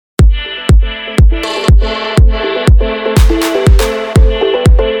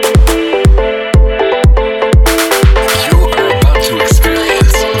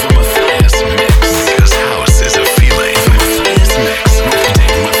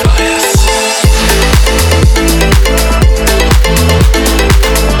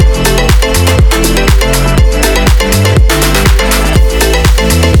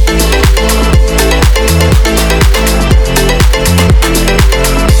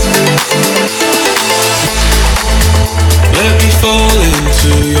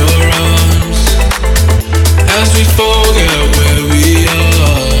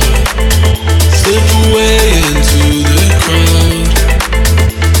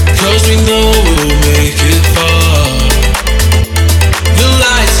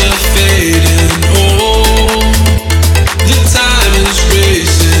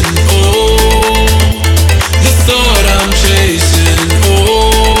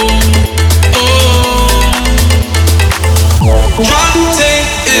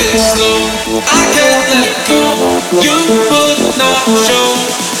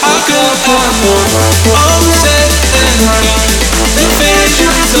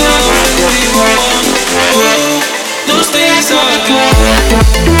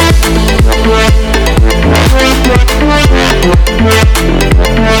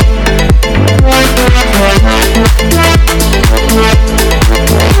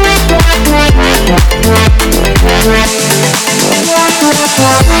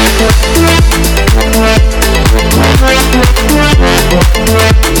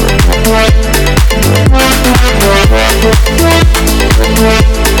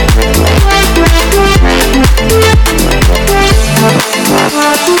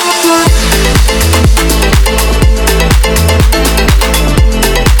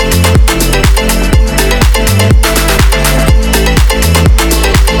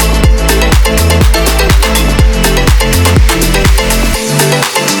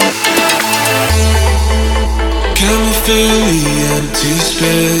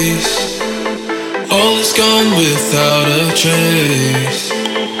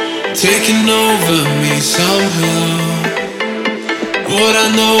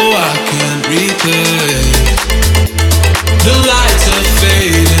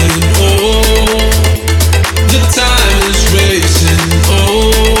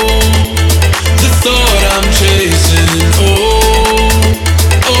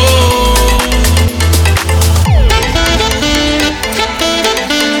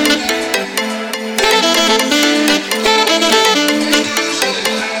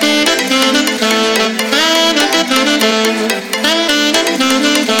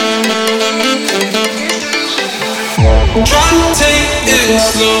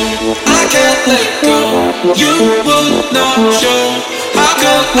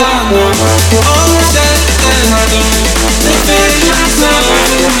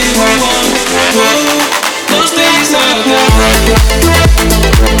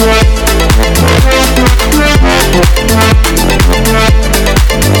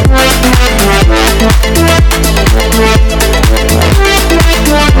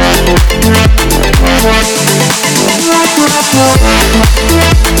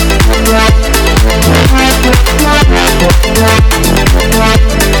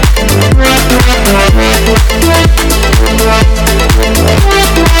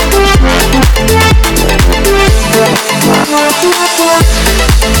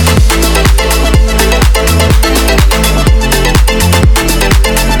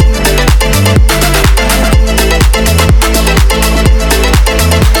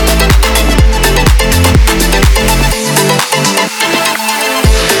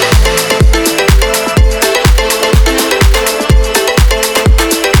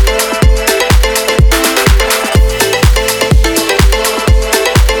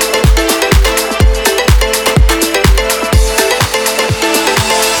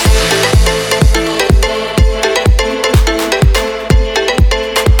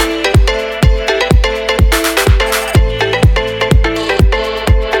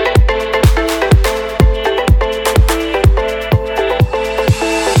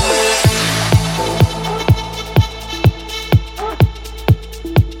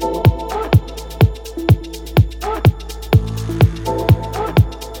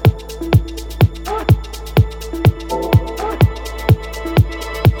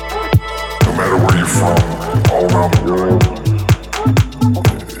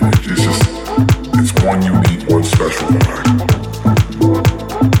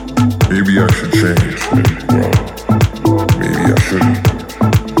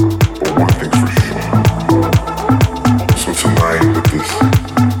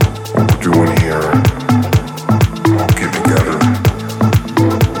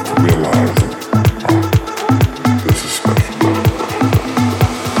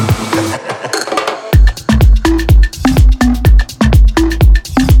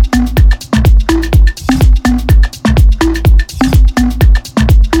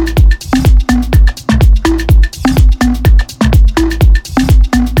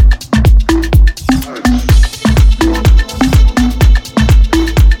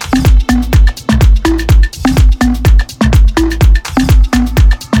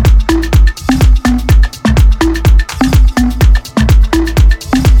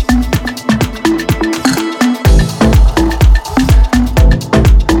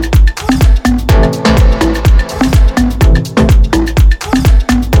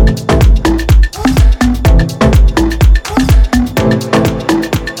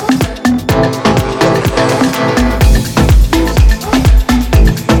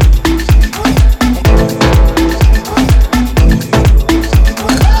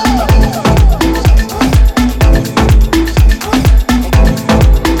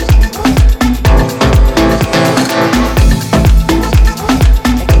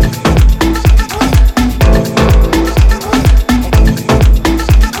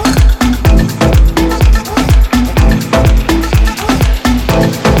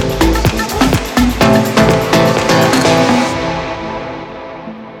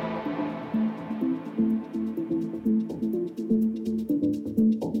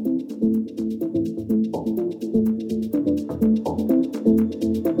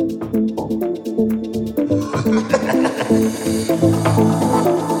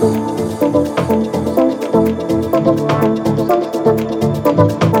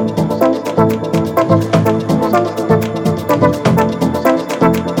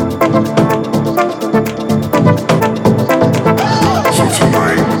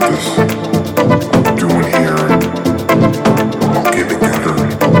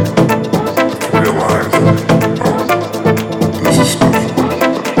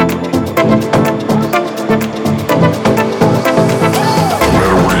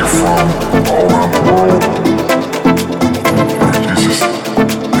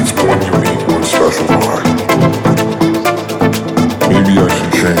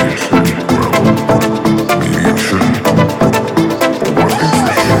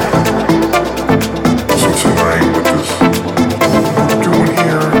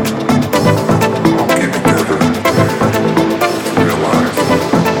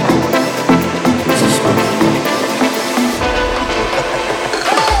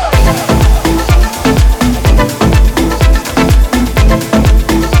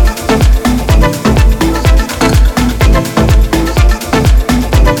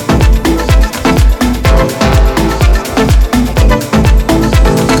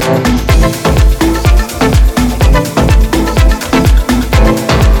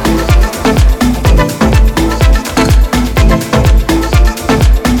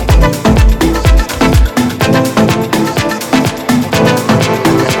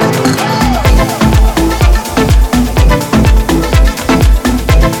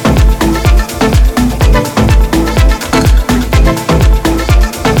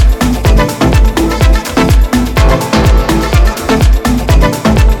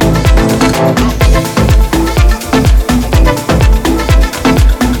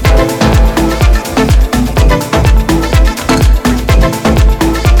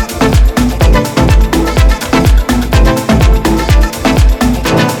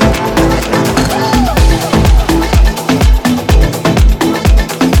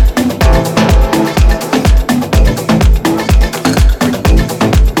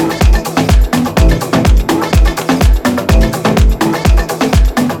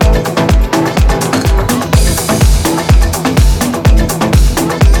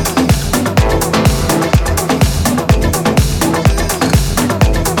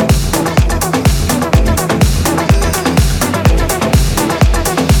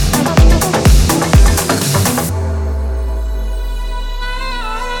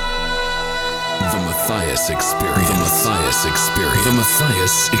The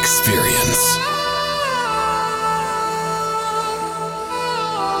Matthias Experience.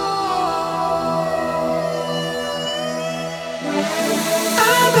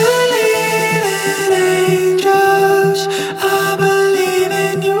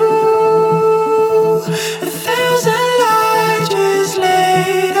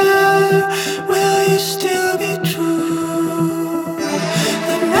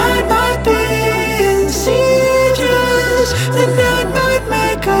 The night might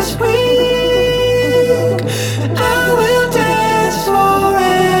make us weak.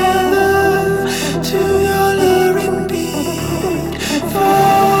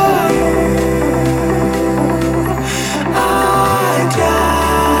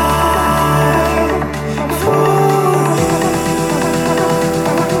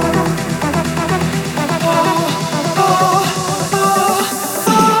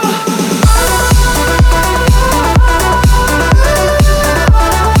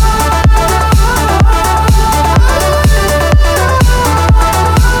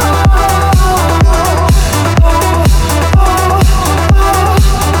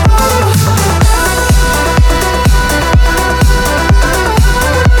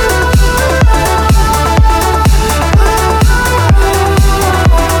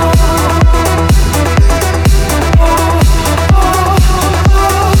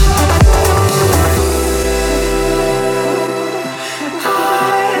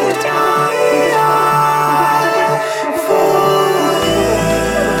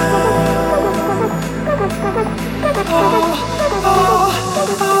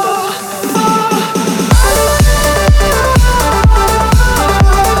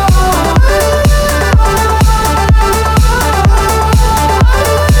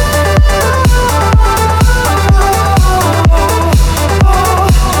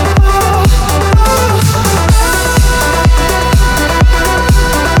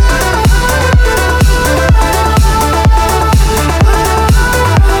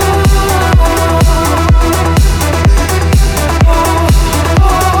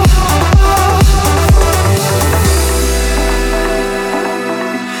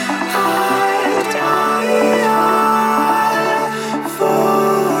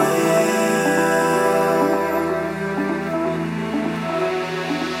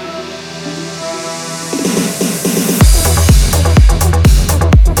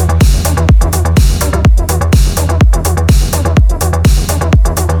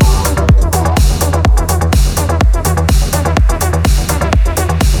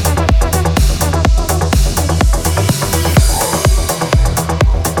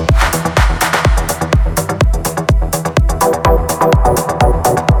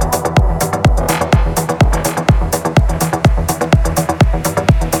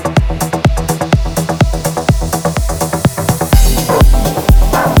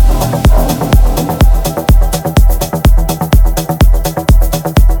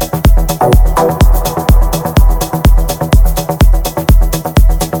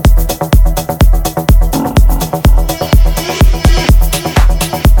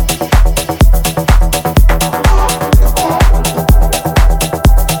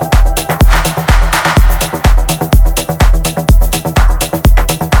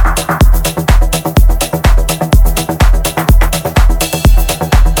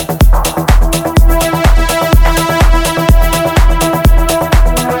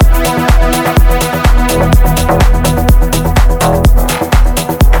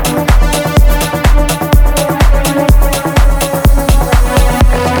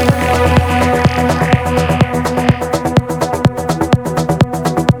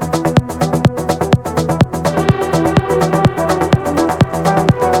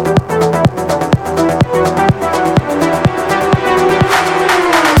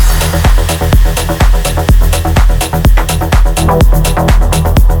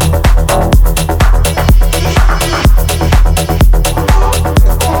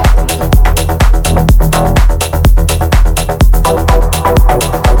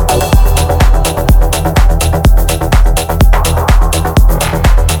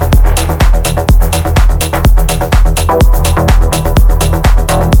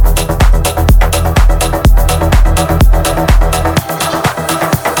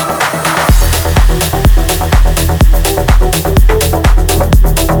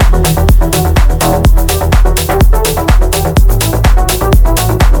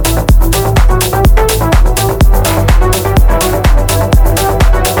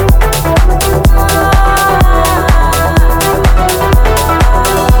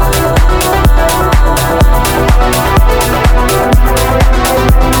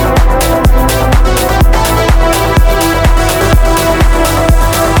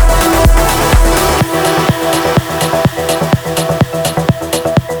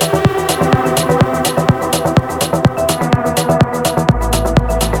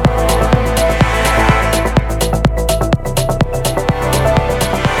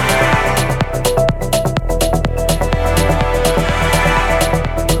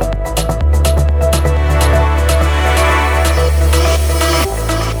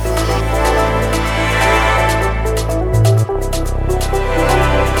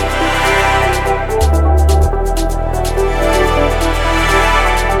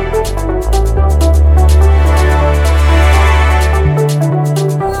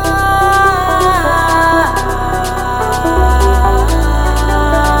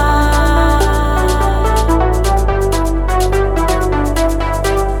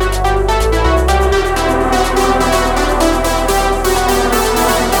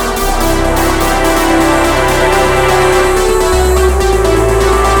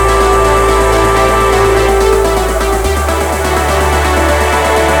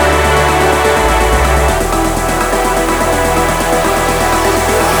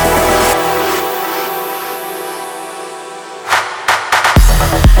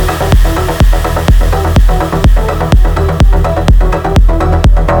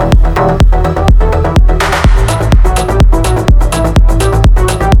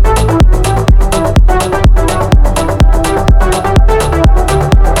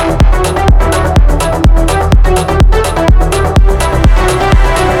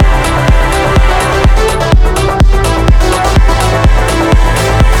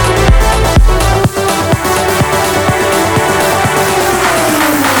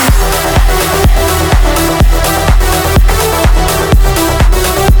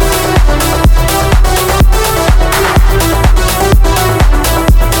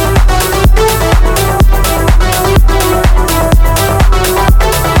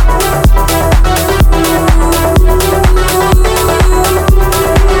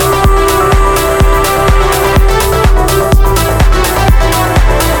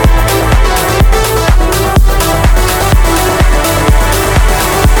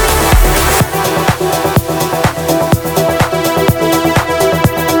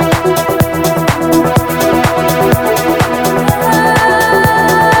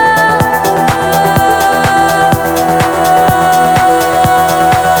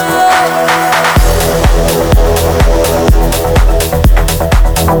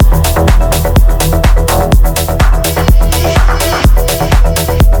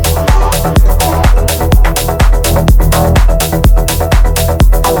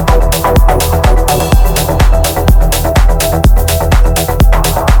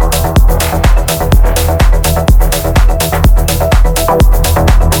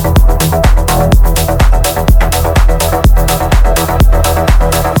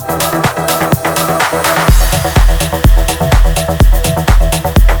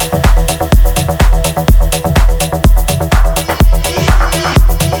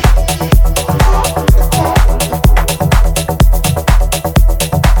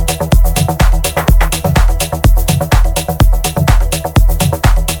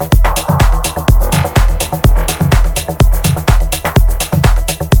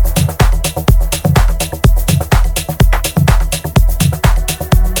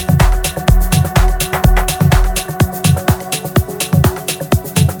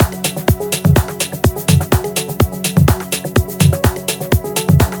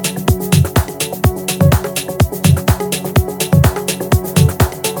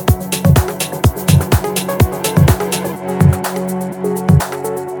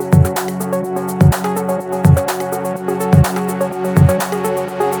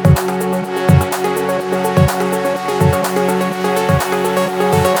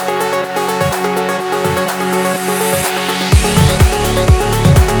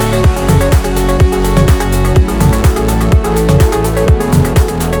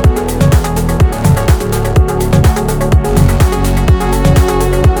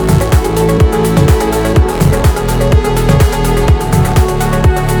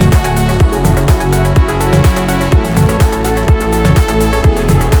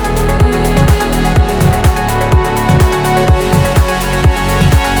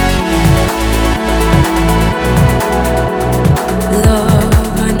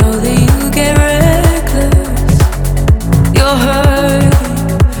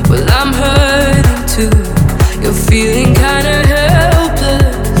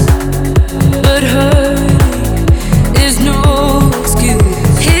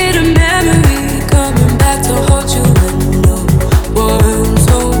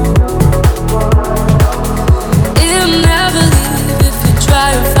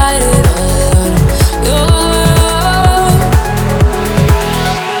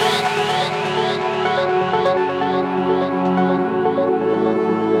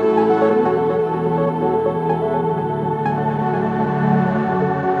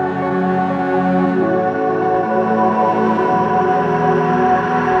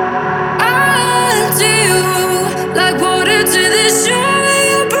 to the shore,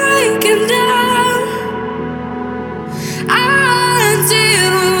 you're breaking down. I want to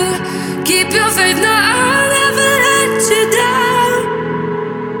keep your faith, no, I'll never let you down.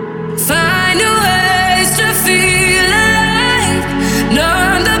 Find your ways to feel alive,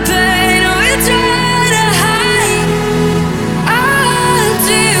 numb the pain we try to hide. I want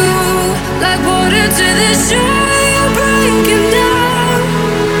you like water to the shore, you're breaking down.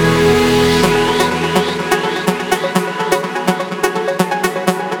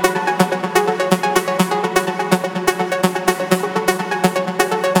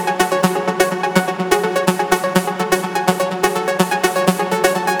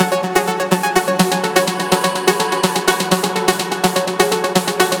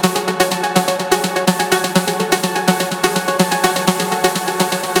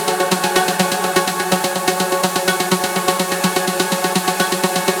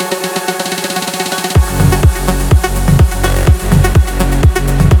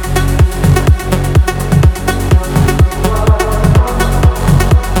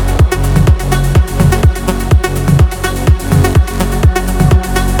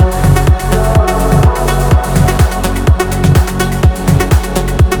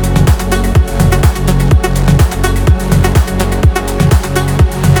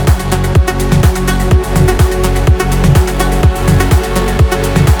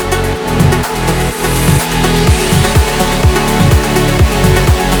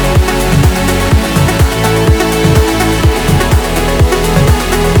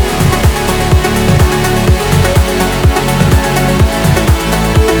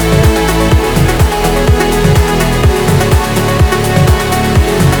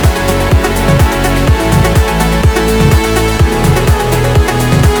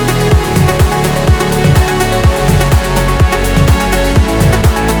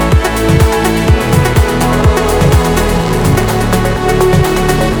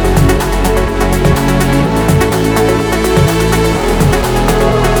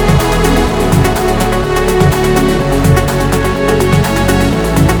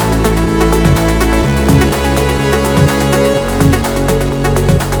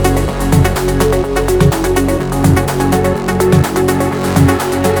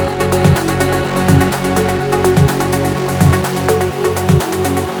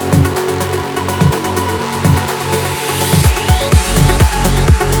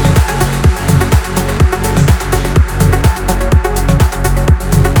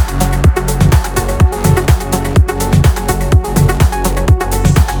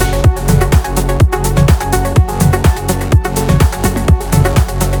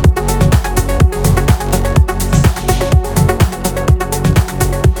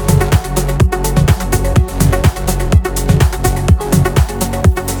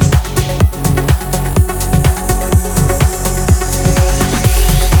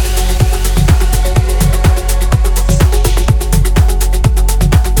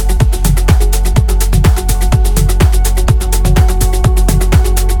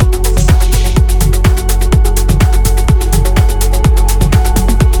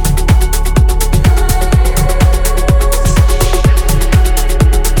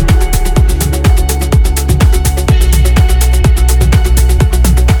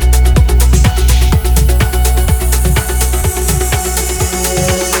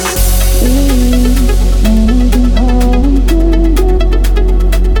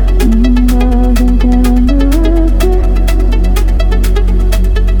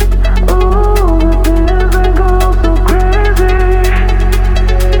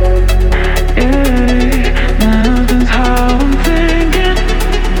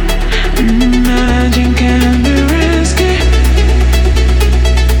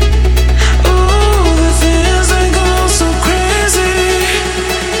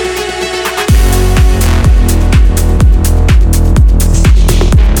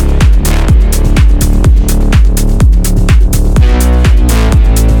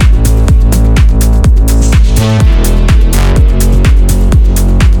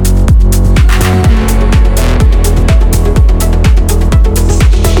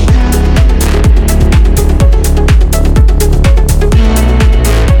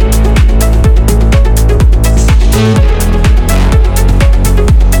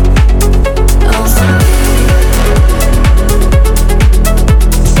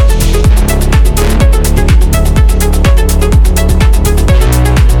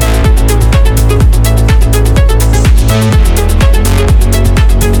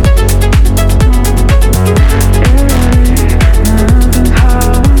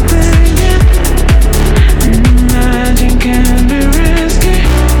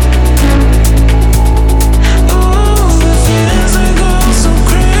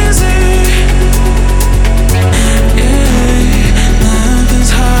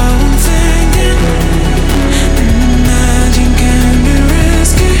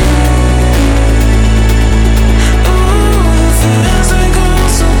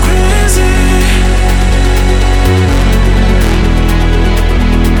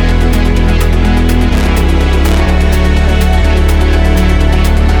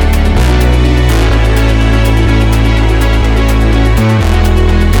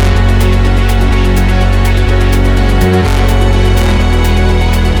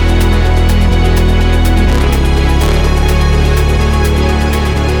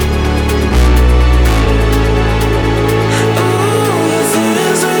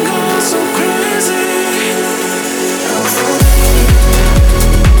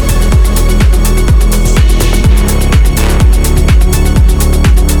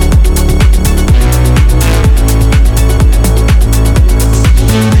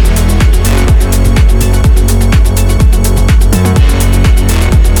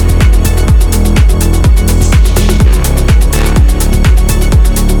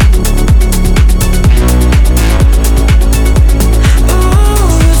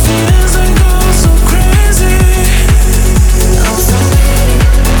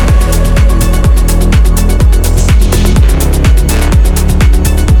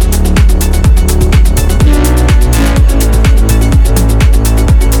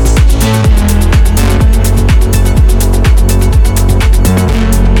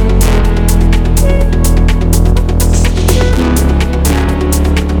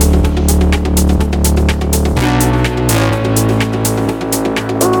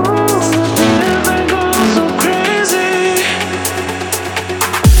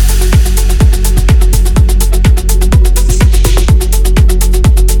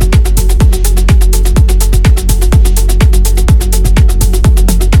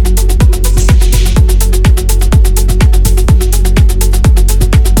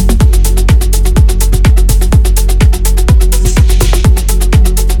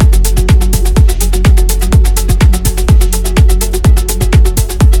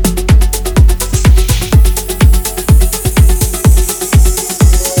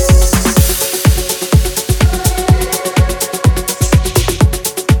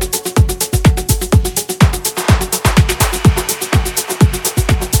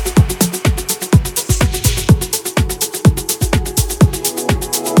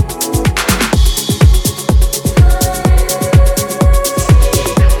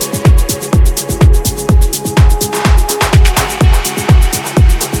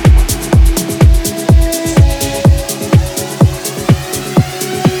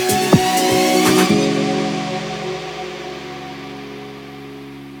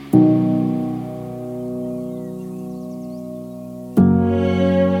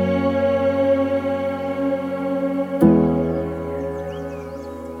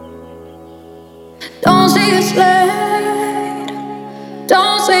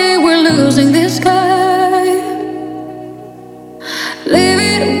 losing this game. Leave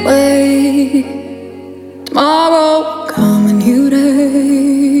it away. Tomorrow will come a new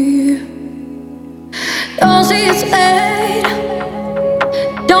day. Don't see it's late.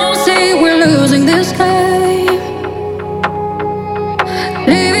 Don't see we're losing this game.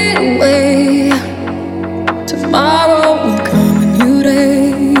 Leave it away. Tomorrow will come a new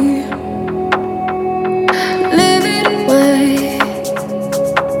day. Live it away.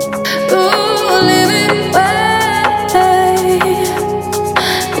 Ooh, live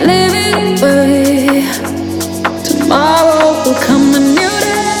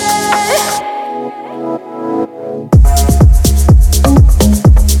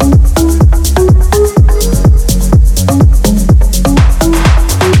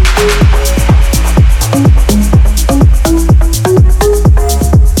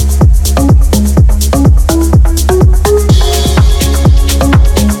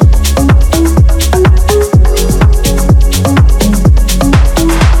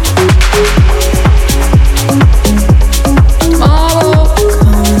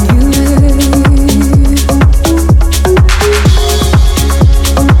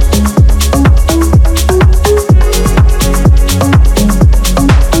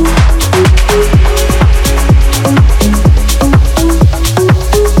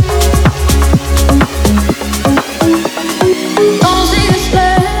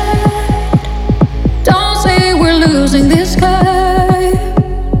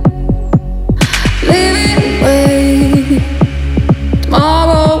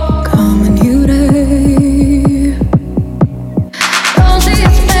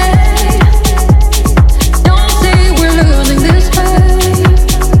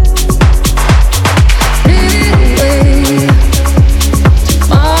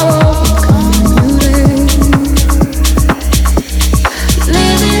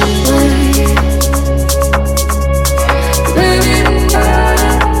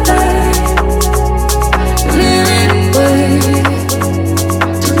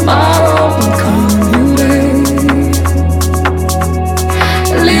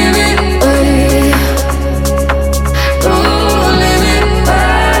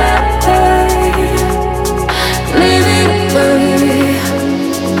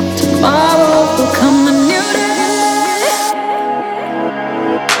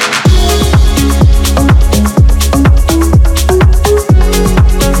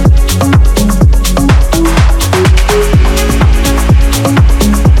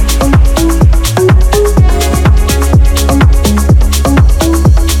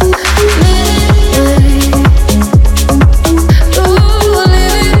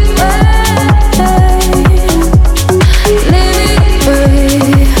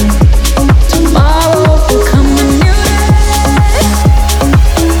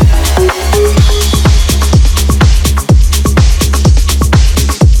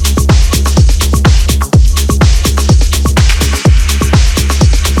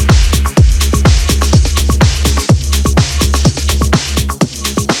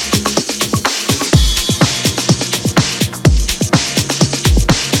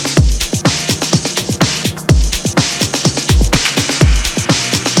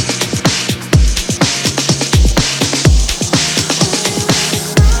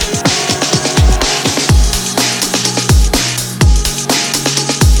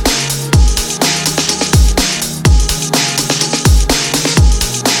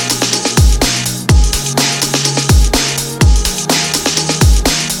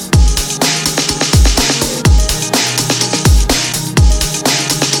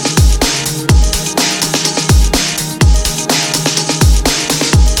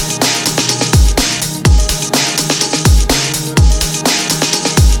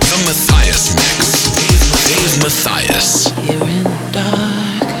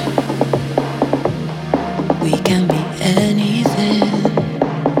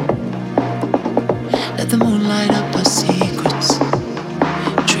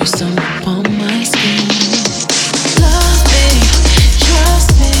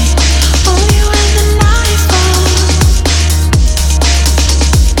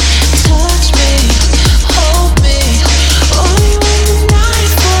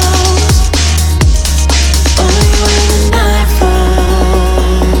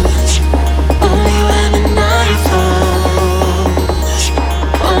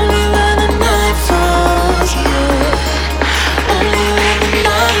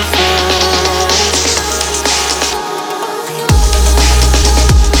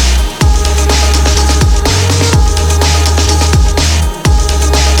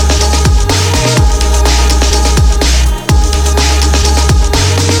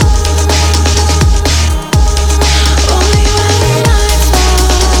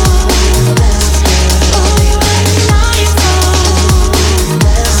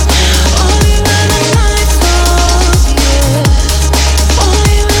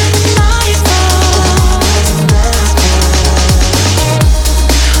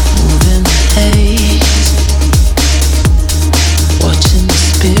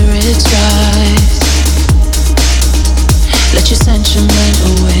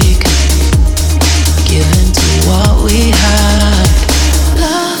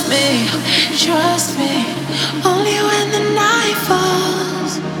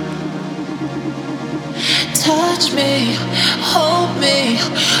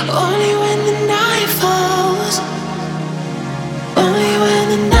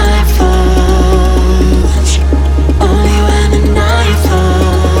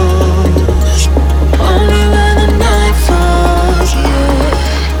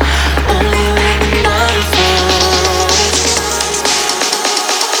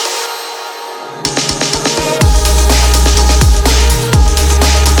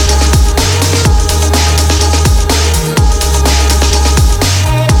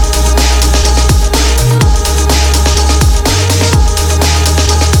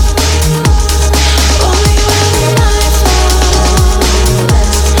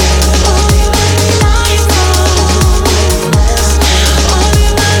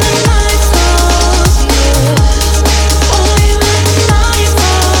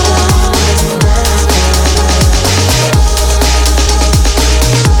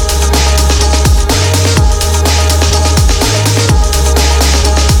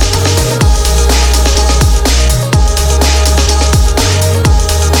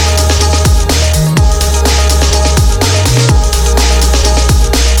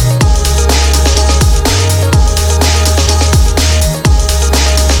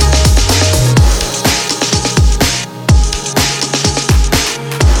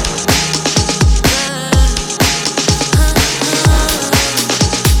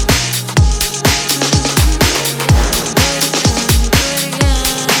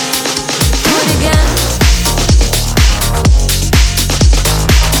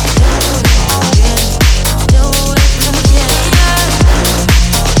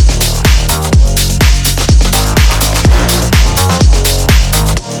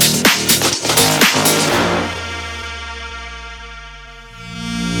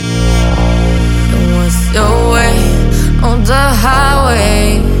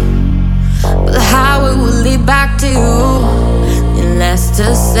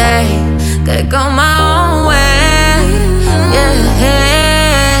say, could go my own way. Yeah.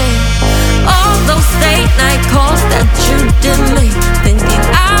 All those late night calls that you did me, thinking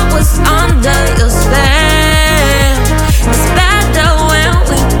I was under your spell. It's better when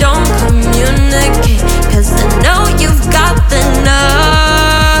we don't communicate, 'cause I know you've got the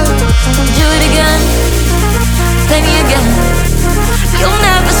nerve. Do it again, play me again. You'll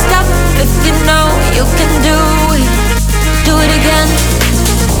never stop if you know you can do it. Do it again,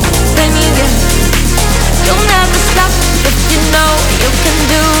 play me again. You'll never stop if you know you can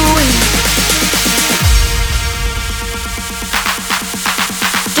do it.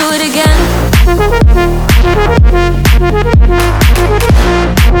 Do it again.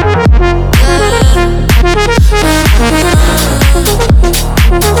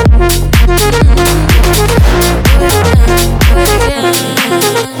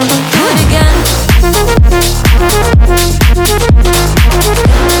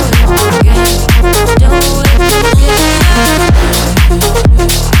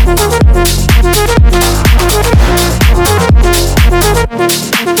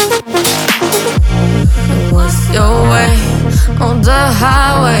 What's your way on the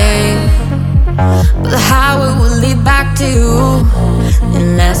highway? But the highway will lead back to you.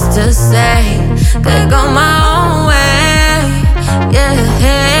 And let's just say, could go my own way. Yeah.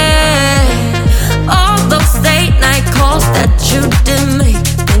 All those late night calls that you did me,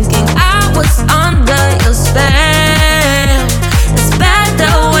 thinking I was under your spell. It's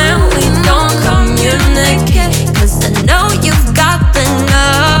better when we don't communicate, 'cause I know you've got the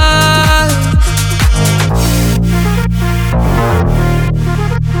nerve.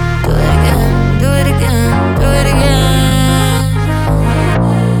 Do it again, do it again, do it again.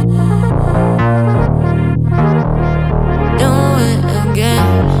 Do it again,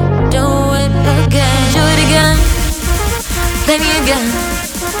 do it again. Do it again, play me again.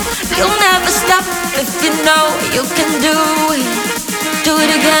 You'll never stop if you know you can do it. Do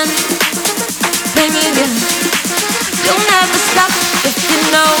it again, play me again. You'll never stop if you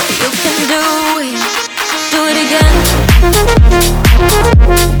know you can do it. Do it again.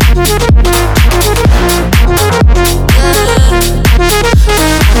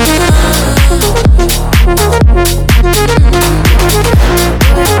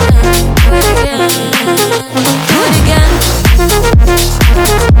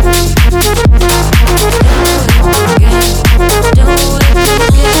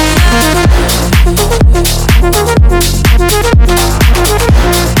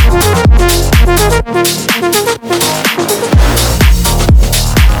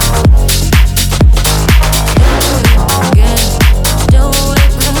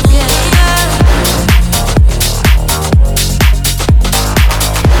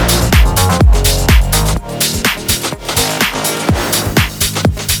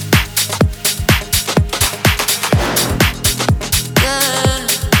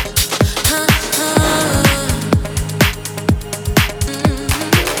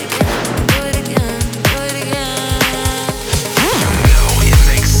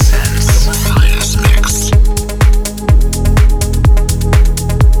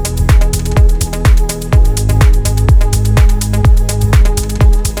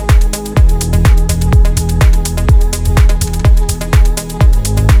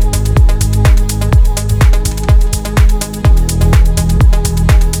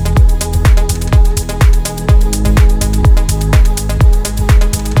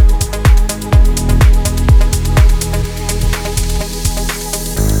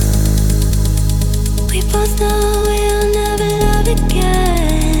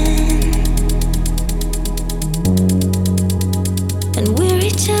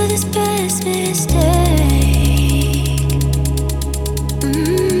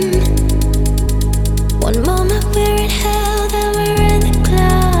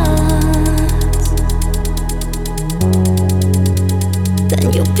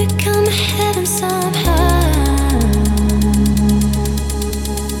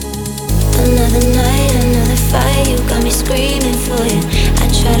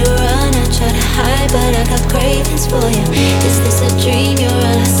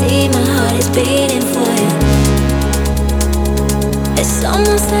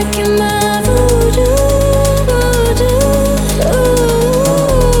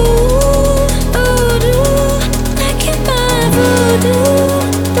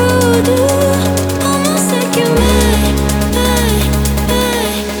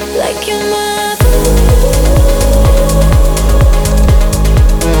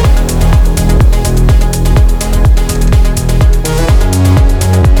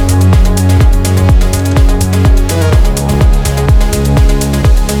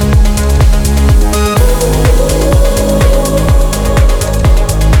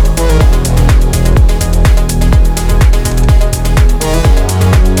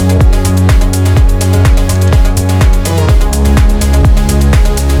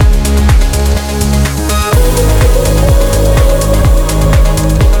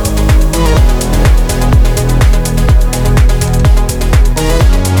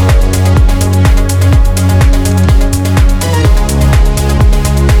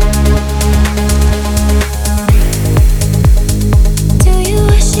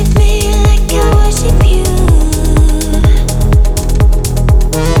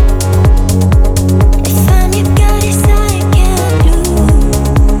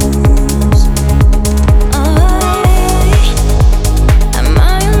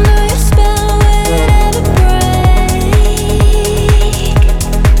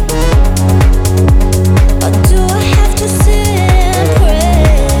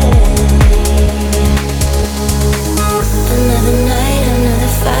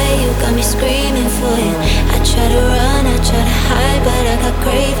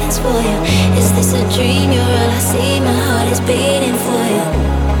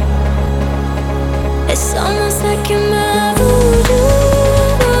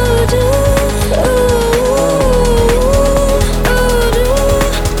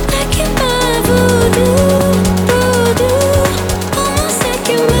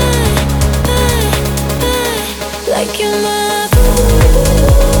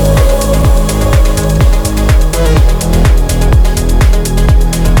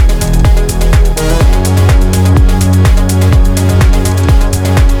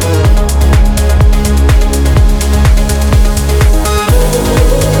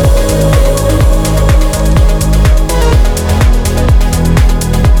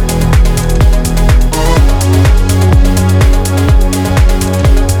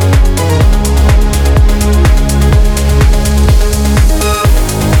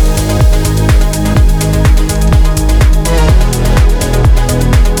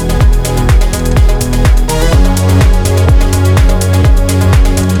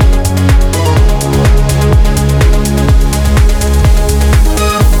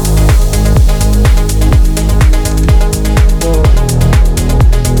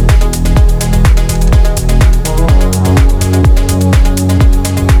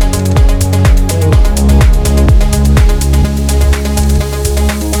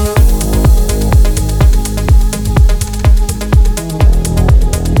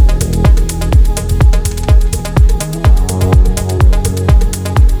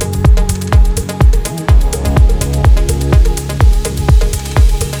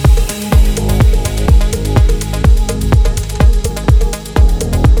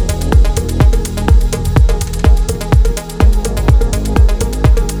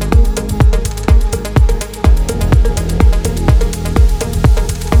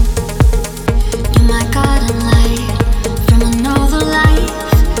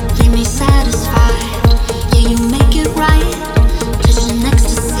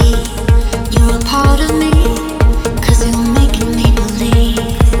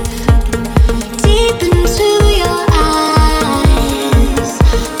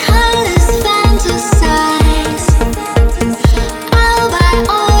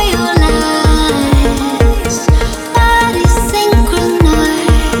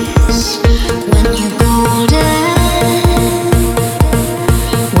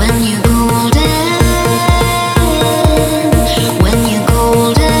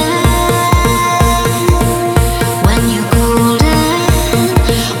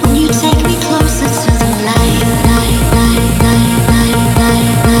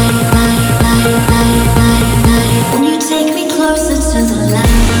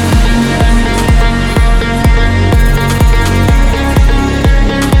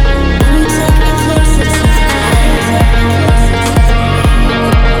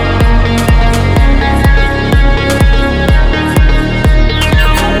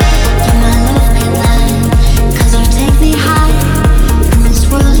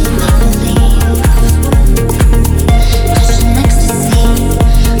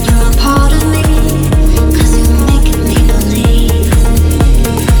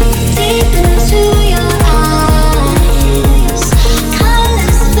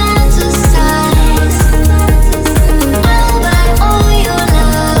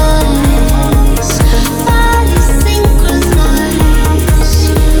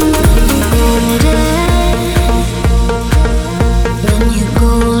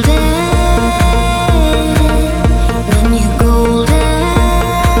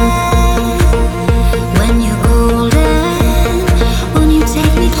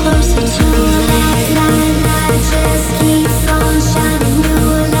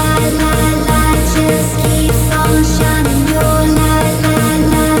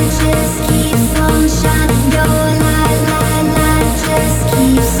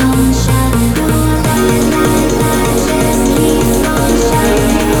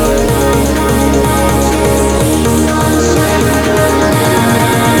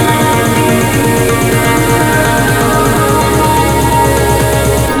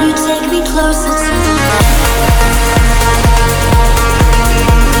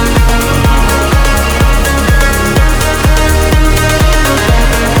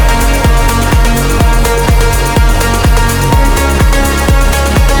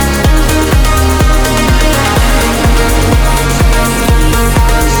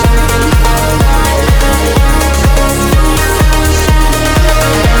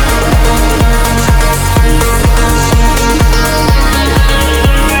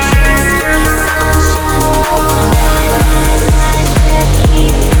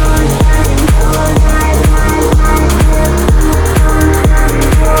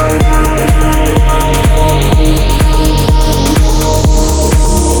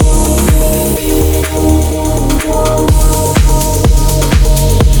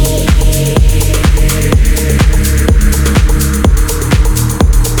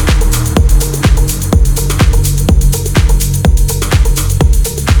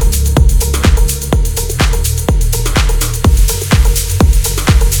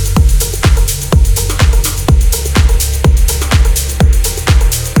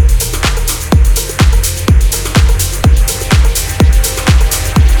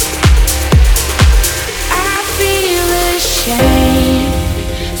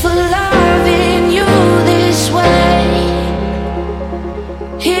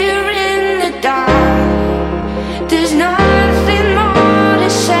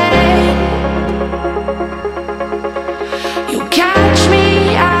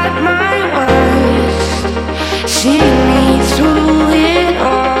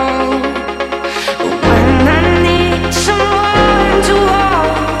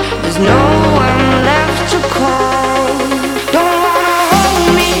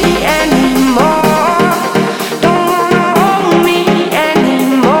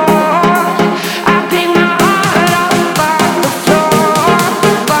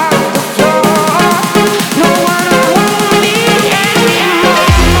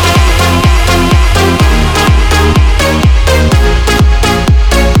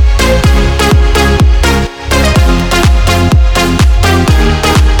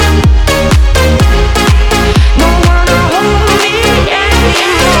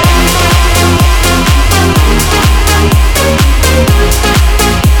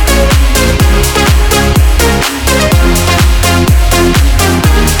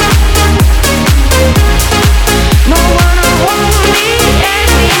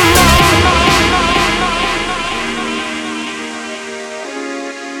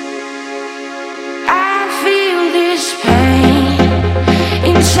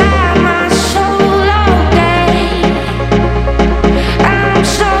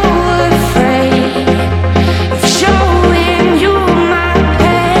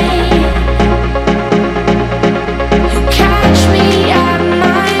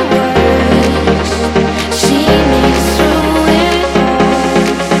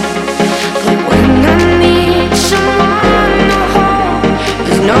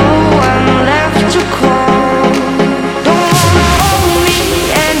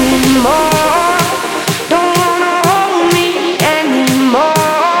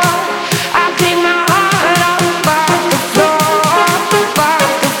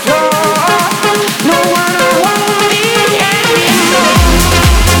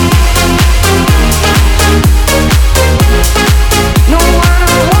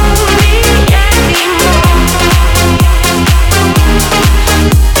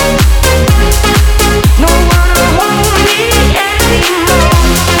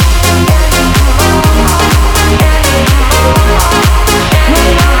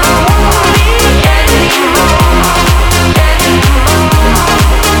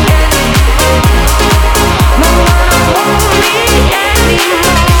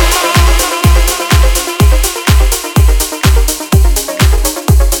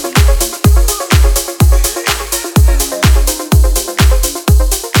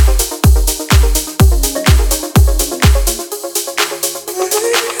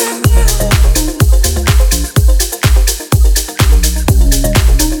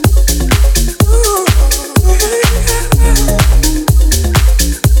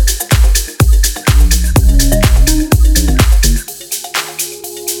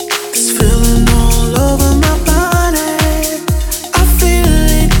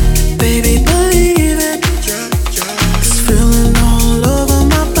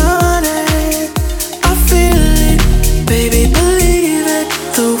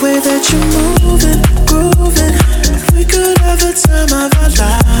 The way that you're moving, grooving. We could have the time of our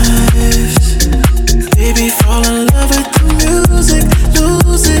lives. Baby, fall in love with the music,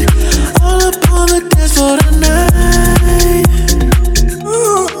 lose it. All up on the dance floor tonight.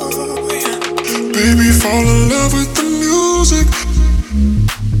 Ooh, yeah. Baby, fall in love with the music.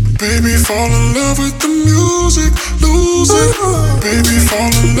 Baby, fall in love with the music, lose it. Baby, fall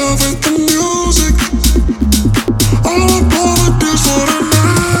in love with the music. All up on the dance floor tonight.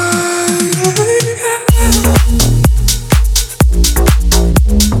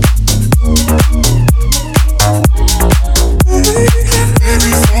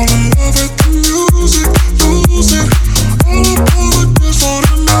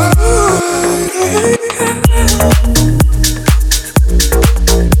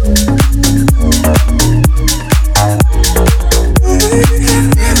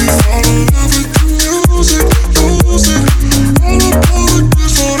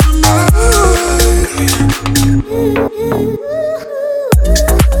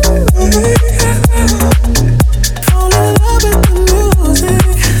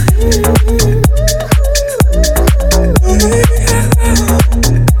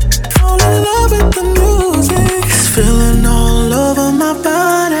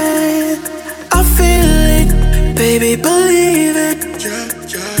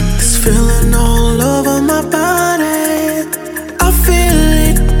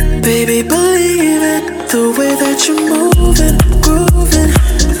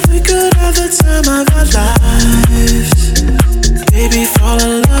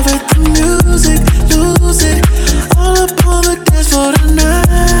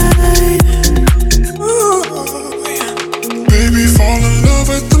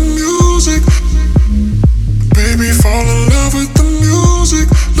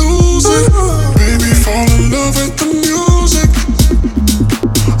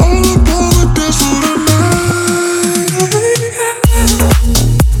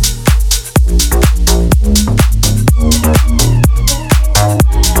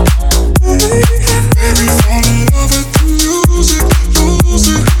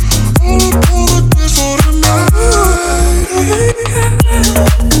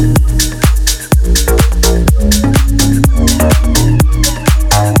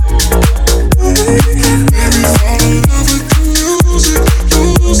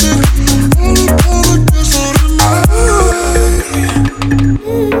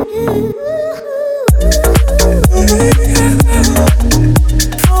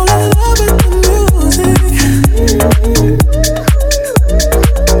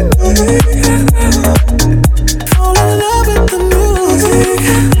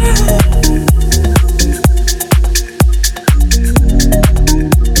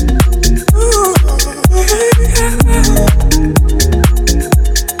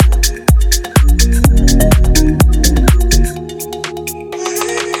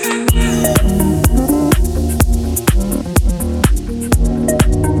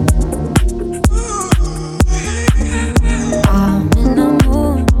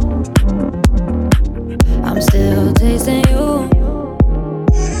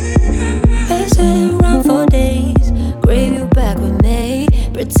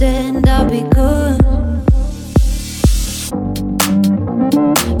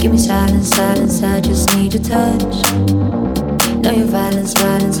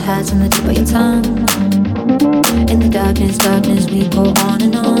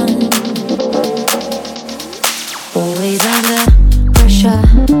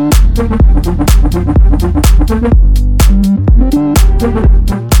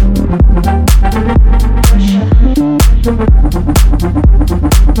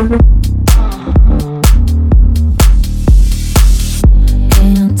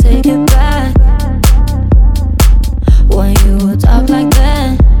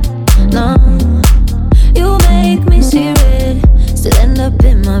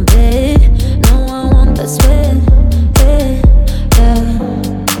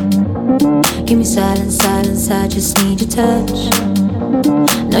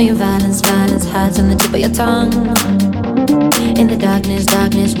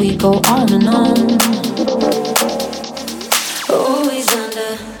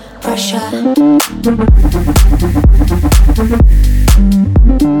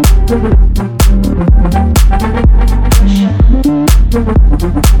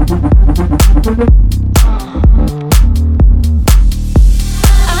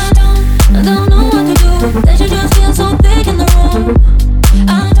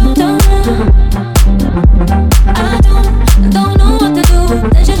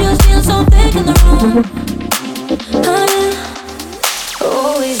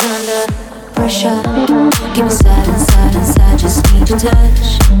 Always pressure. Keep me sad inside, inside, just need your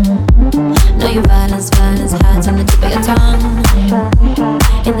touch. Know your violence, violence hides on the tip of your tongue.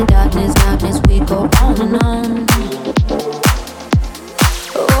 In the darkness, darkness, we go on and on.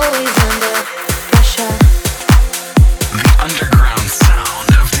 Always under pressure. The underground sound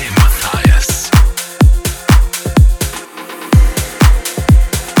of the Matthias.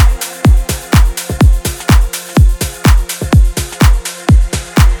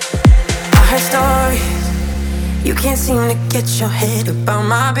 I heard stories. You can't seem to get your head about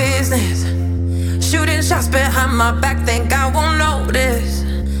my business. Shooting shots behind my back, think I won't notice.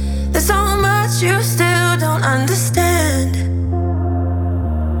 There's so much you still don't understand.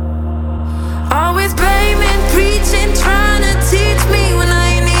 Always blaming, preaching, trying to teach me when I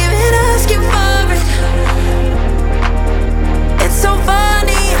ain't even asking for it. It's so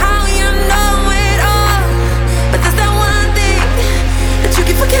funny how you know it all, but there's that one thing that you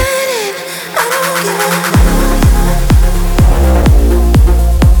keep forgetting. I don't give up.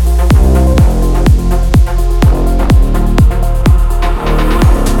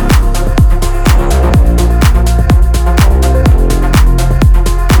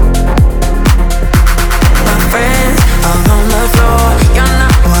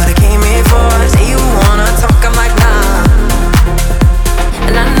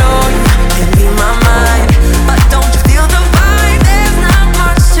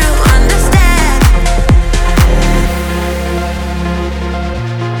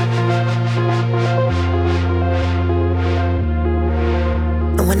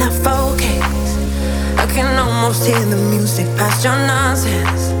 Hear the music past your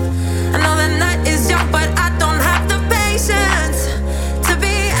nonsense. I know the night is young, but I don't have the patience to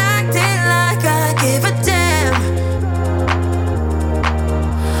be acting like I give a damn.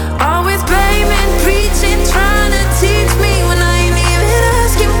 Always blaming, preaching, trying to teach me when I ain't even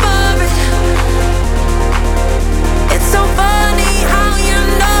asking for it. It's so funny how you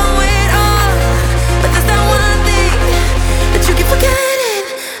know it all, but there's that one thing that you keep forgetting.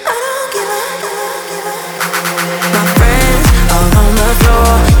 I don't give up. On the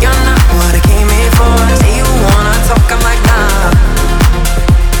floor, you're not what I came here for. Say you wanna talk, I'm like nah.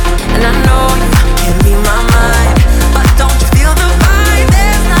 And I know you can be my mind, but don't you feel the vibe?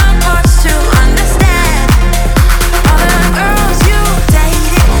 There's not much to understand. All the girls you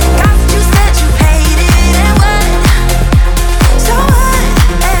dated, guys that you said you hated, and what? So what?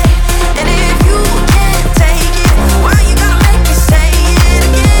 Hey, and if you can't take it, why you gotta make me say it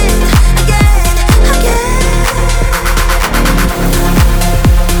again, again, again?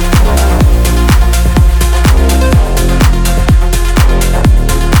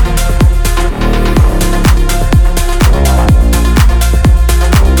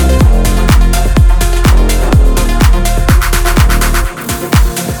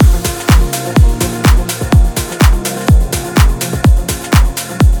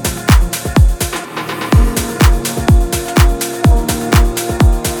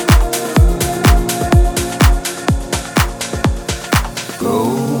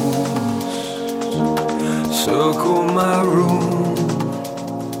 Circle my room,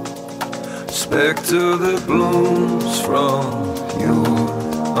 spectre that blooms from your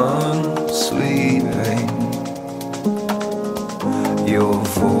unsleeping. Your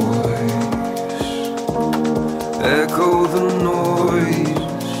voice echo the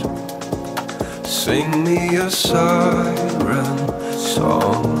noise, sing me a siren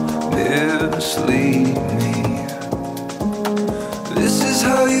song, mislead me. This is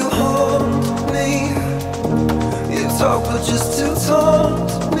how you haunt me. You talk but just to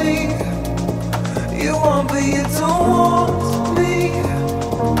taunt me. You want but you don't want me.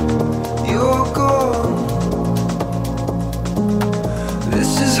 You're gone.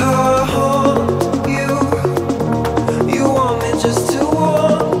 This is how I haunt you. You want me just to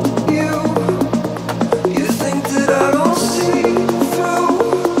want you. You think that I don't see through.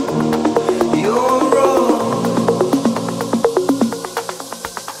 You're wrong.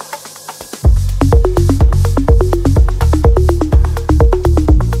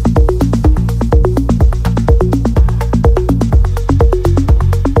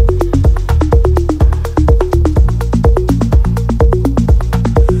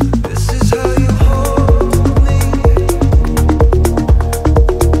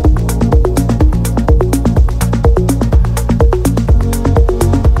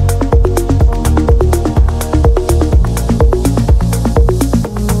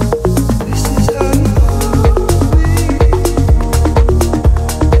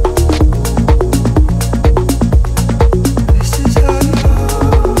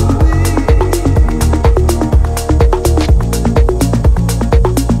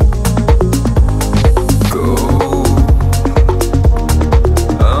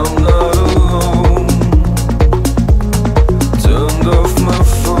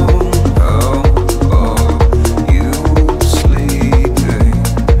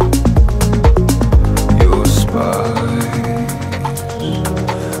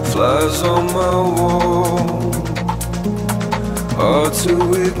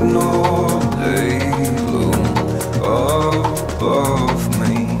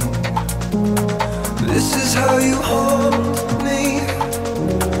 is how you hold me.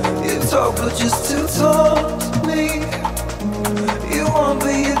 You talk but just to taunt me. You want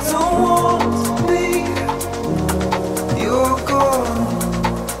but you don't want me. You're gone.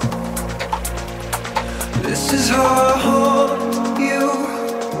 This is how I haunt you.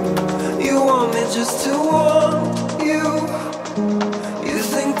 You want me just to want you. You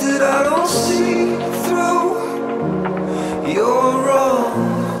think that I don't see through. You're wrong.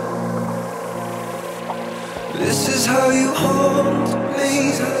 This is how you haunt me.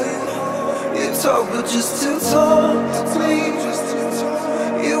 You talk but just to taunt me.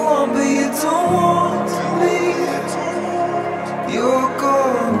 You want but you don't want me. You're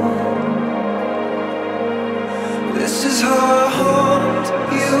gone. This is how I haunt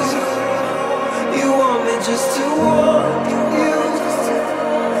you. You want me just to want you.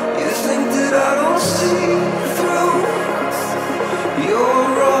 You think that I don't see through. You're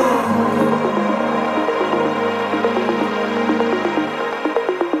wrong.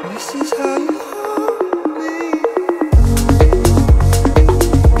 This is how you haunt me.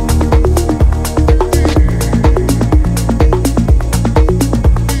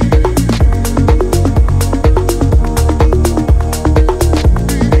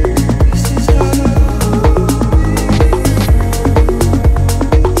 This is how you haunt me.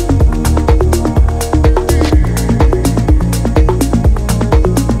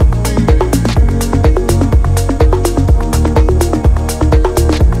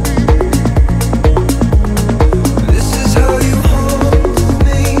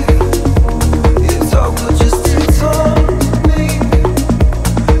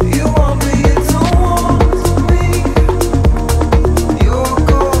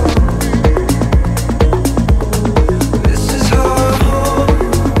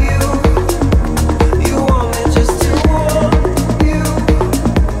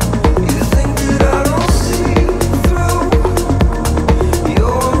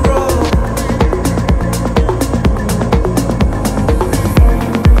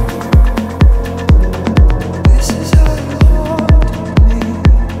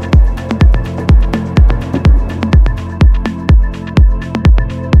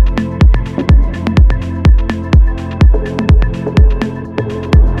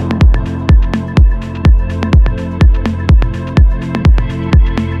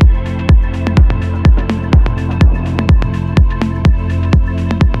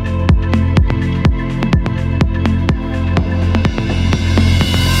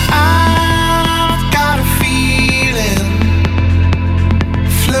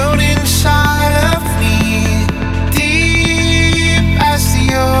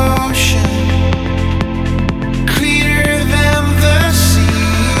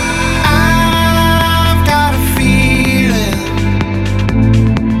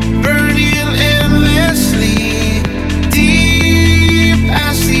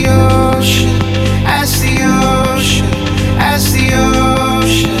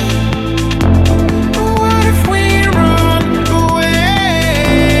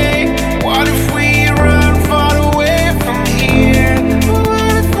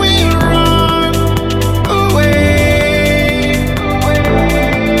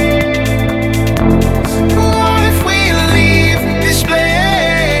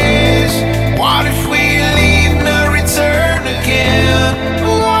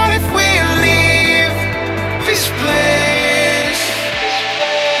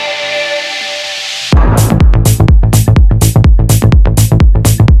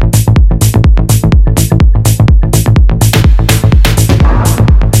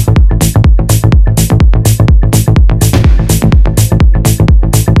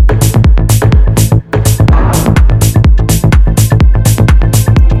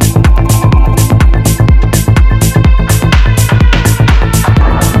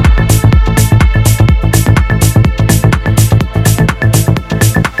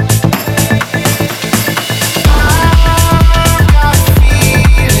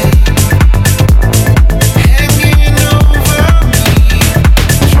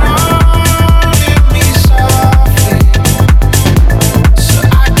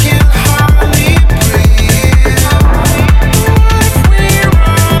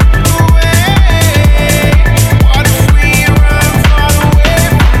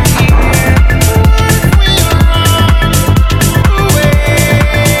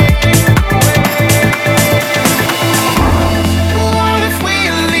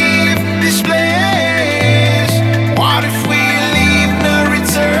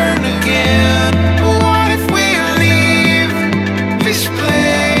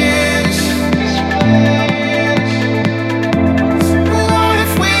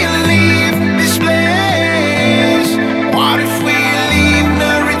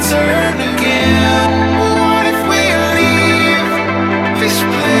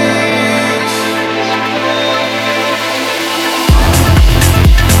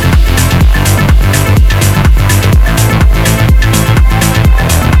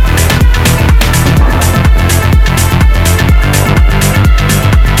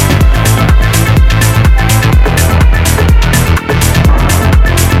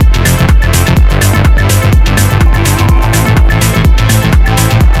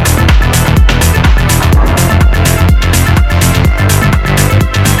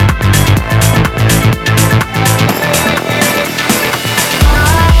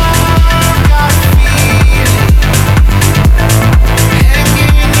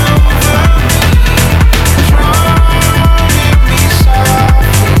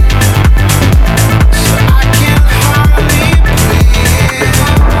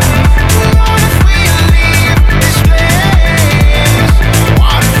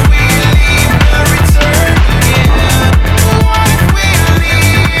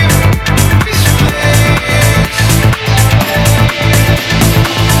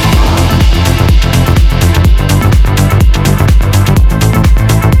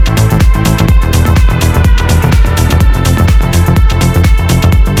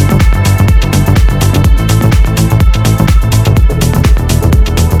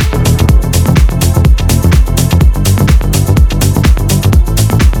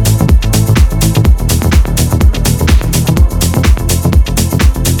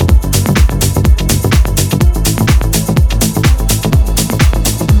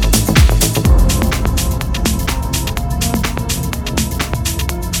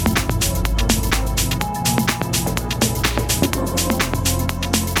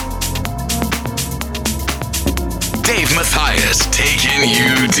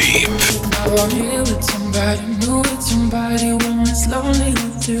 deep. Now I'm here with somebody new, with somebody when it's lonely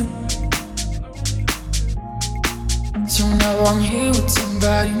with you. So now I'm here with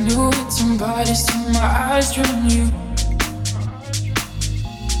somebody new, with somebody, so my eyes drawn you.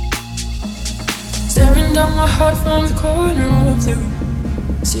 Staring down my heart from the corner of you.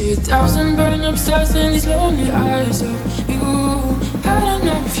 See 1,000 burn up stars in these lonely eyes of you. I don't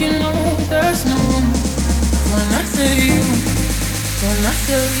know if you know there's no room for another you, for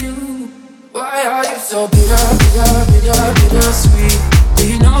another you. Why are you so bitter, bitter, bitter, bitter sweet? Do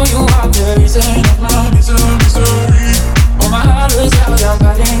you know you are the reason of my misery? Oh, my heart was out, I'm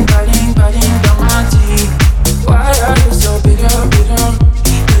biting, biting, biting down my teeth. Why are you so bitter, bitter,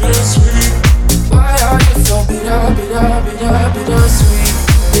 bitter sweet? Why are you so bitter, bitter, bitter, bitter sweet?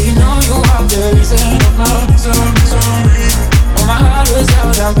 Do you know you are the reason of my misery? Oh, my heart was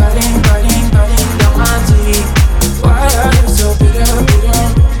out, I'm biting, biting, biting down my teeth. Why are you so bitter, bitter,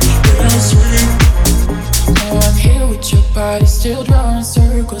 bitter sweet? Now I'm here with your body, still drawing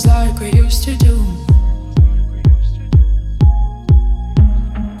circles like we used to do.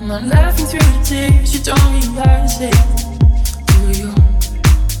 And I'm laughing through the tears, you don't realize it, do you?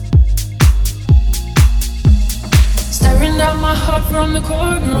 Staring down my heart from the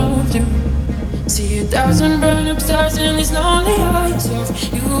corner of you. See 1,000 burn up stars in these lonely eyes of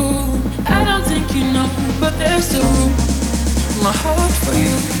you. I don't think you know, but there's still room in my heart for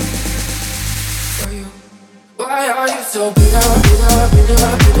you, for you. Why are you so bitter, bitter,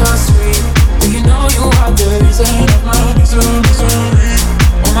 bitter, bitter sweet? Do you know you are the reason of my misery?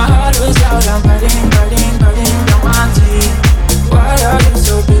 Oh, my heart was out, I'm biting, biting, biting down my teeth. Why are you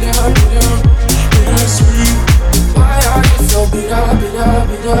so bitter, bitter, bitter sweet? Why are you so bitter, bitter,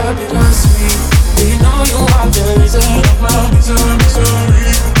 bitter, bitter sweet? Do you know you are the reason of my misery?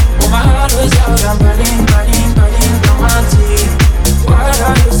 Oh, my heart was out, I'm biting, biting, biting down my teeth. Why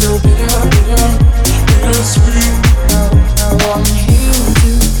are you so bitter, bitter, bitter sweet? Now I'm here with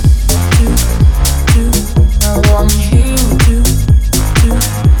you, now I'm here with you,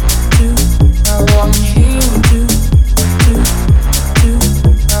 now I'm here with you,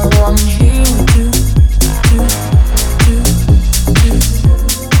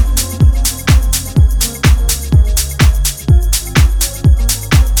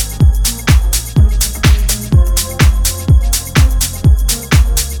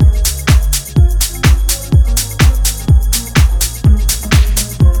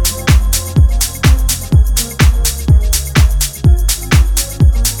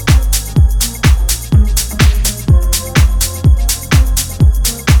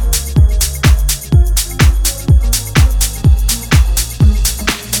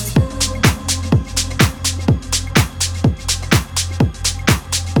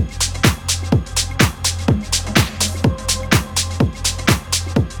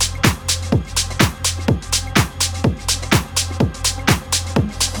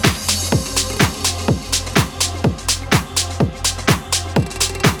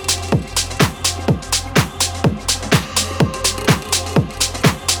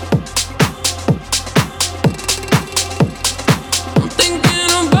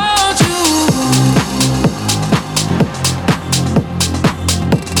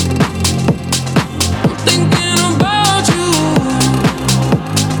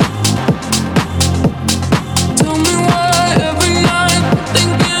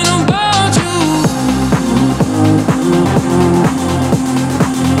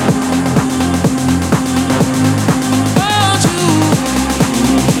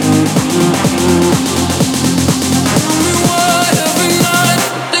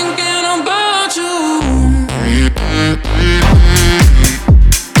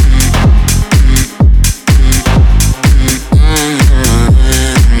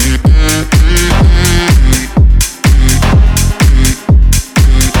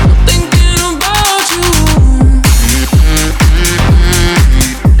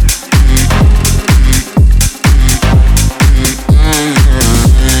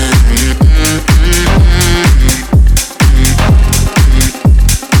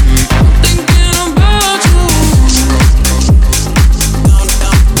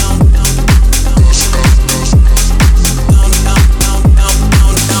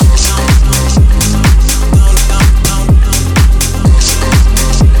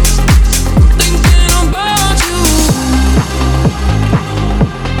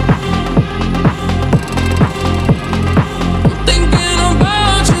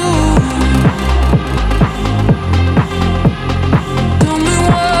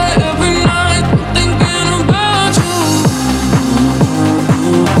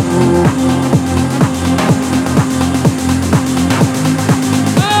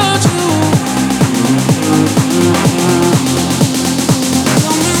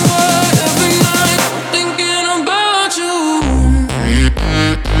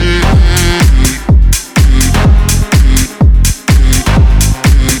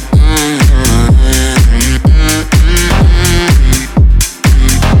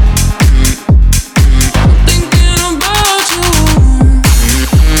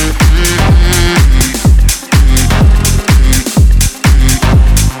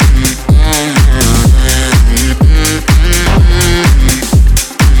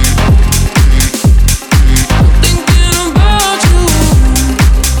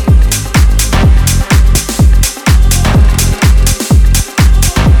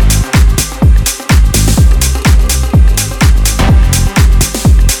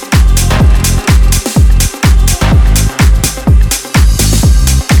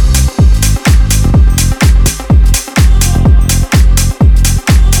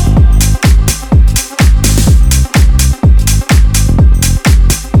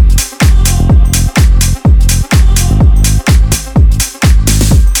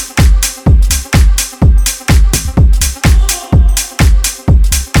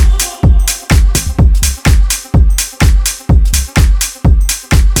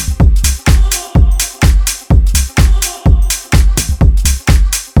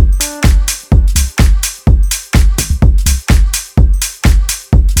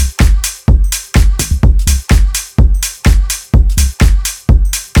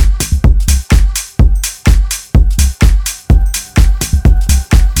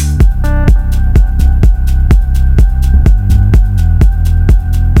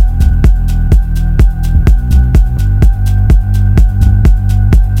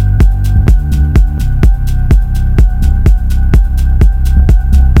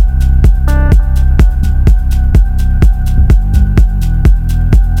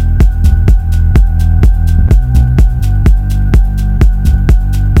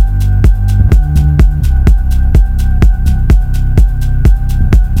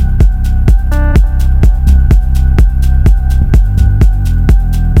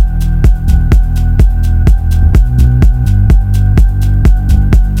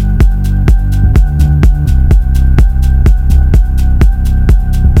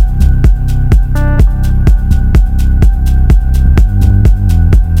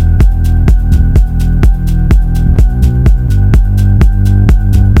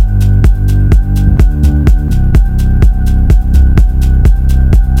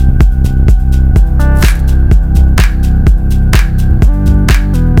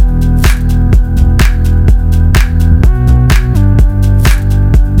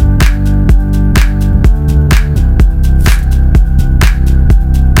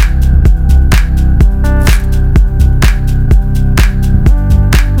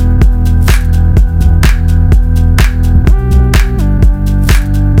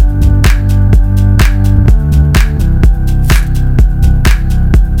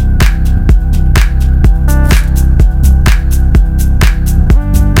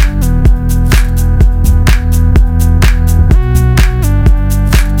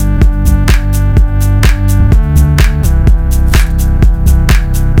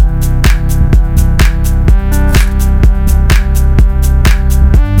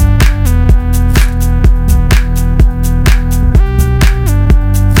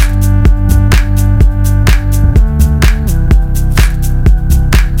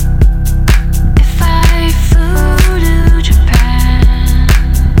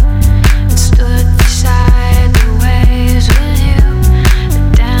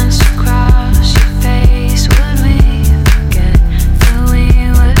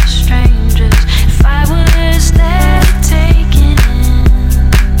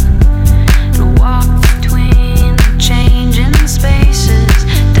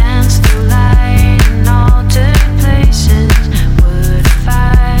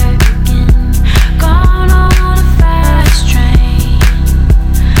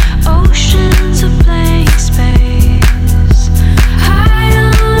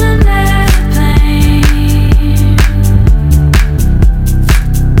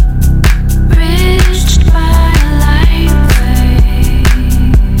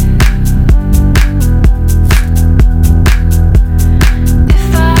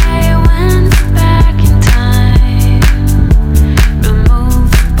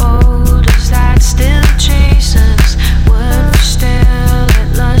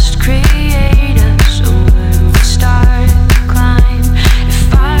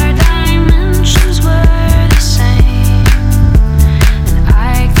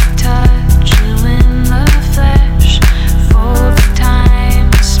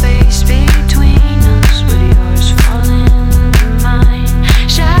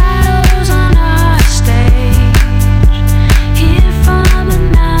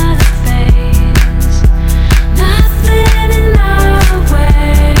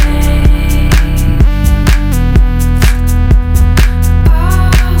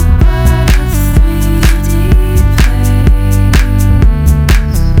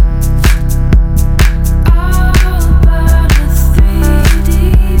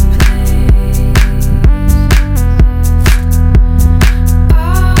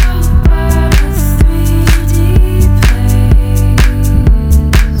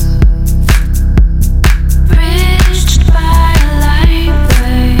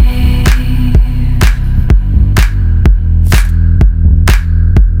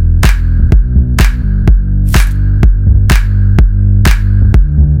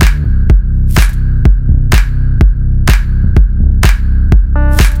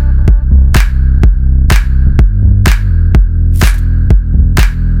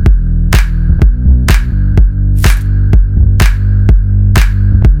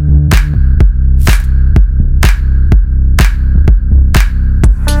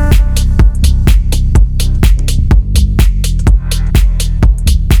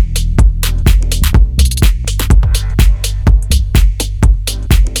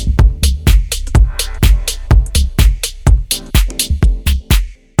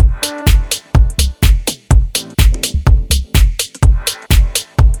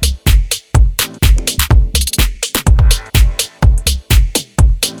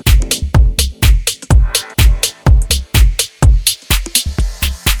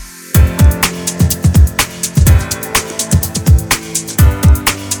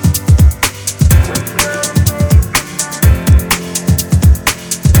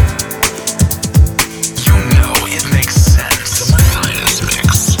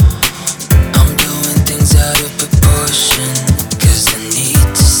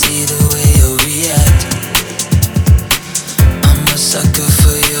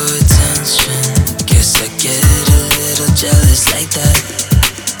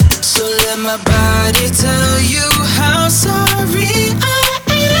 So let my body tell you how sorry I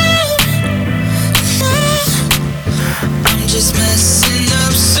am. I'm just messing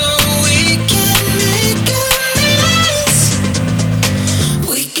up so we can make amends.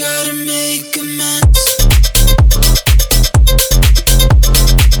 We gotta make amends.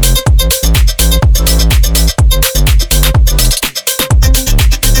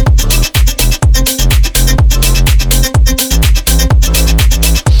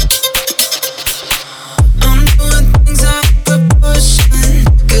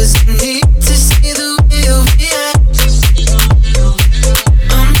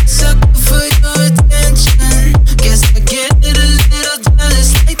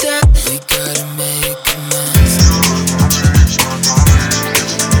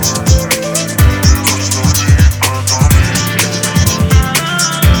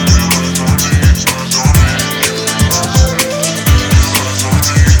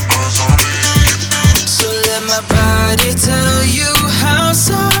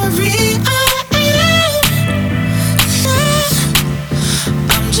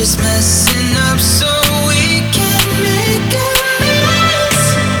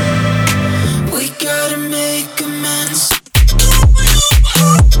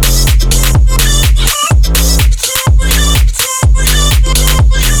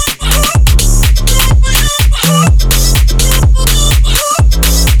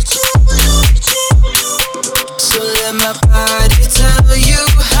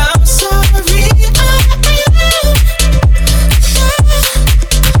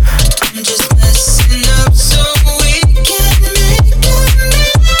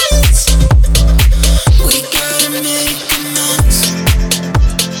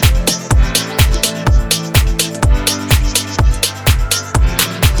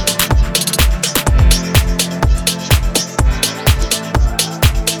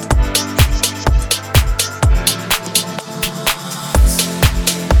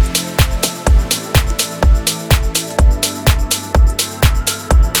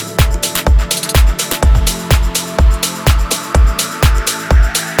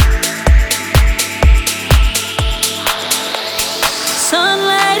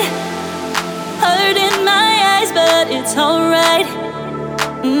 It's alright.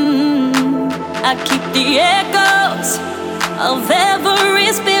 I keep the echoes of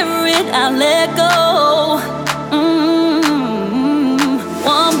every spirit I let go.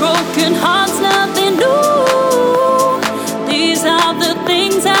 One broken heart's nothing new. These are the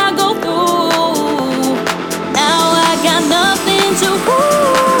things I go through. Now I got nothing to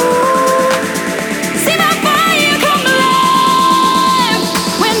prove. See my fire come alive.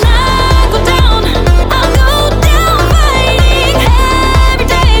 When I go down, I'll go down fighting.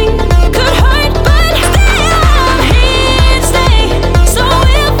 Everything could hurt, but still I'm here to stay. So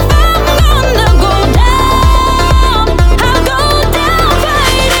if I'm gonna go down,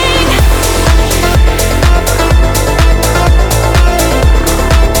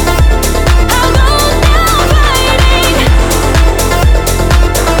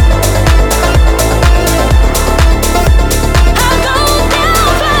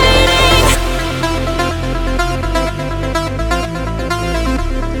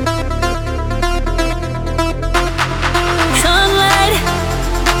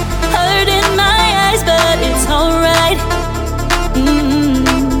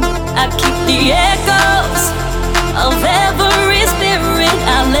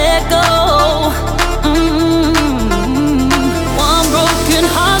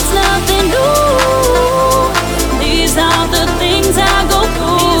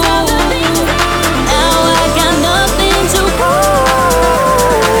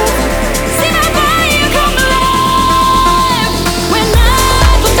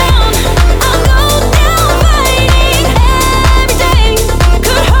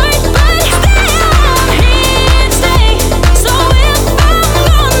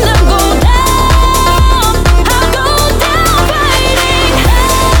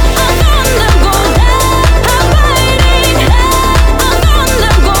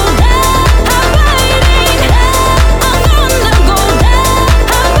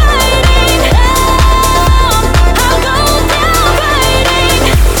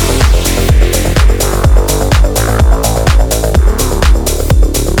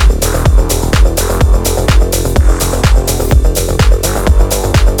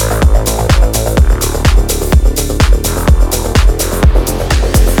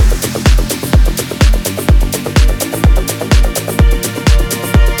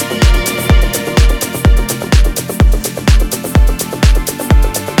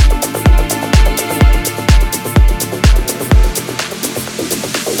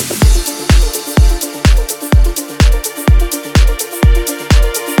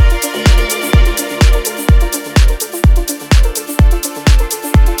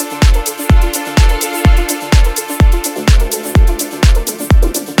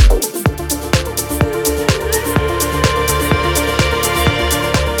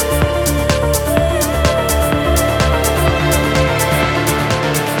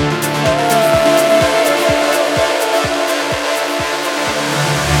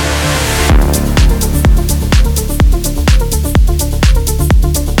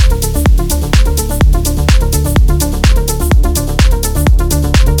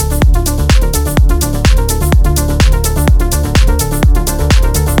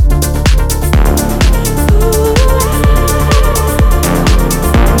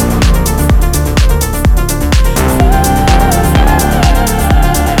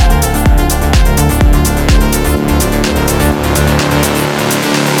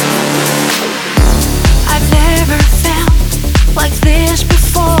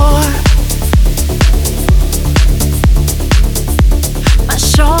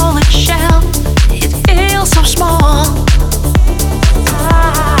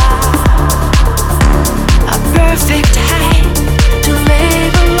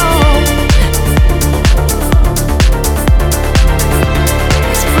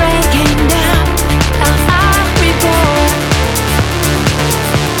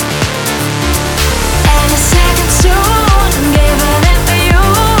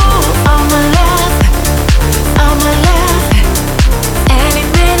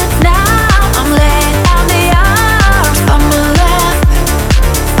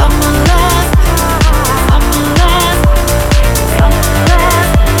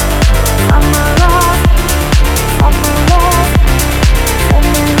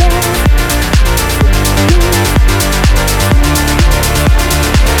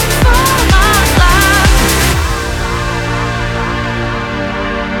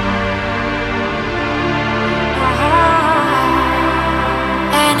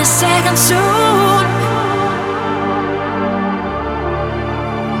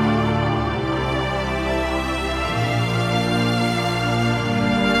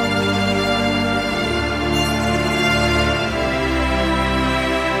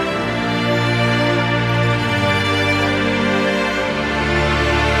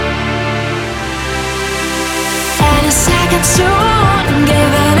 second soon,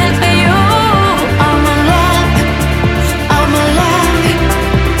 giving it for you. All my love,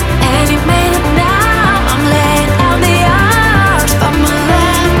 and you made it now. I'm laying out the odds for my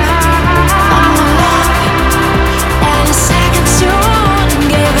love, and a second soon,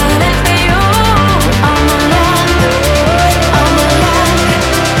 giving it for you. All my love,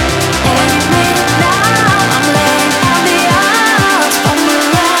 and you made it now. I'm laying out the odds for my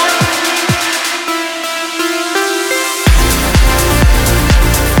love.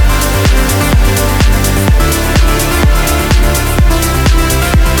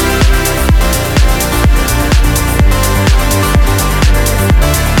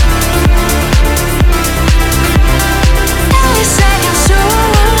 Every second soon, for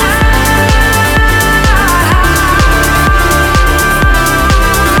my love, every second soon.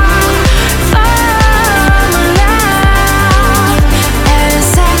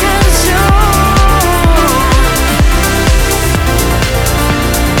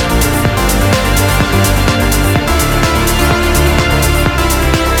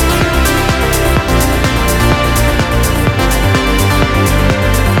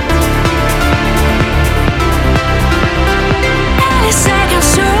 Every second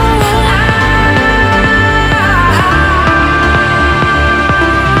soon,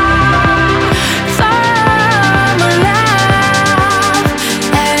 for my love,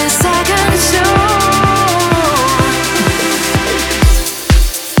 every second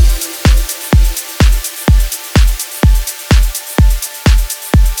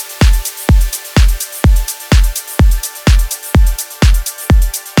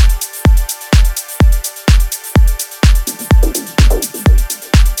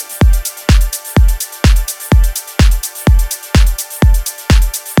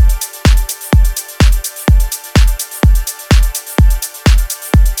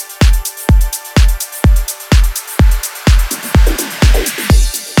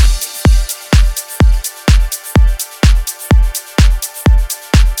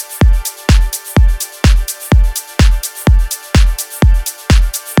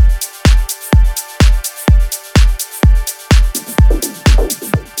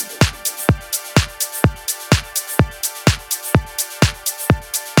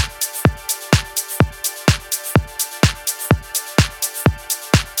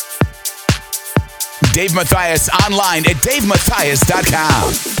Dave Mathias online at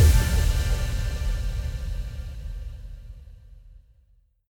DaveMathias.com.